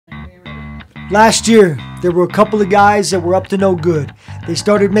Last year, there were a couple of guys that were up to no good. They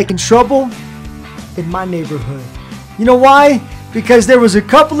started making trouble in my neighborhood. You know why? Because there was a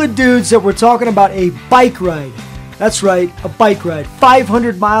couple of dudes that were talking about a bike ride. That's right, a bike ride.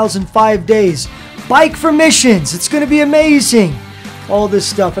 500 miles in 5 days. Bike for missions. It's going to be amazing. All this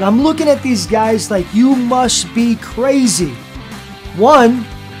stuff. And I'm looking at these guys like, you must be crazy. One,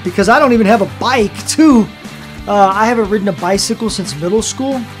 because I don't even have a bike. Two, I haven't ridden a bicycle since middle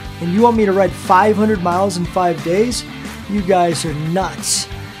school. And you want me to ride 500 miles in 5 days? You guys are nuts.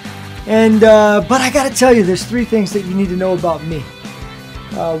 And but I gotta tell you, there's 3 things that you need to know about me.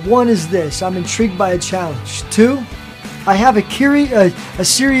 One is this: I'm intrigued by a challenge. 2, I have a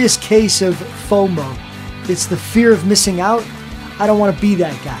serious case of FOMO. It's the fear of missing out. I don't want to be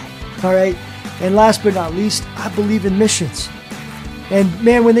that guy. All right. And last but not least, I believe in missions. And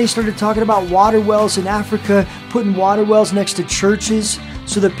man, when they started talking about water wells in Africa, putting water wells next to churches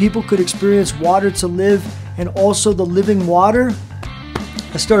so that people could experience water to live and also the living water,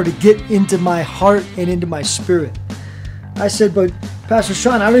 I started to get into my heart and into my spirit. I said, but Pastor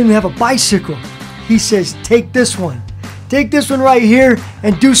Sean, I don't even have a bicycle. He says, take this one. Take this one right here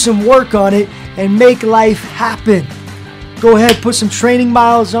and do some work on it and make life happen. Go ahead, put some training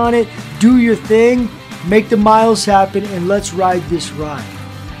miles on it, do your thing, make the miles happen, and let's ride this ride.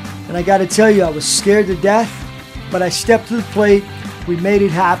 And I got to tell you, I was scared to death, but I stepped to the plate. We made it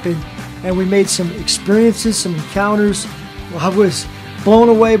happen, and we made some experiences, some encounters. I was blown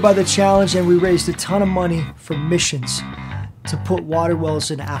away by the challenge, and we raised a ton of money for missions to put water wells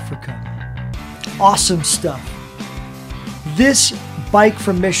in Africa. Awesome stuff. This Bike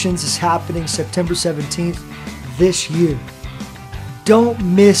for Missions is happening September 17th this year. Don't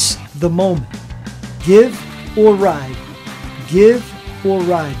miss the moment. Give or ride. Give or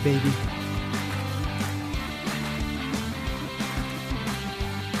ride, baby.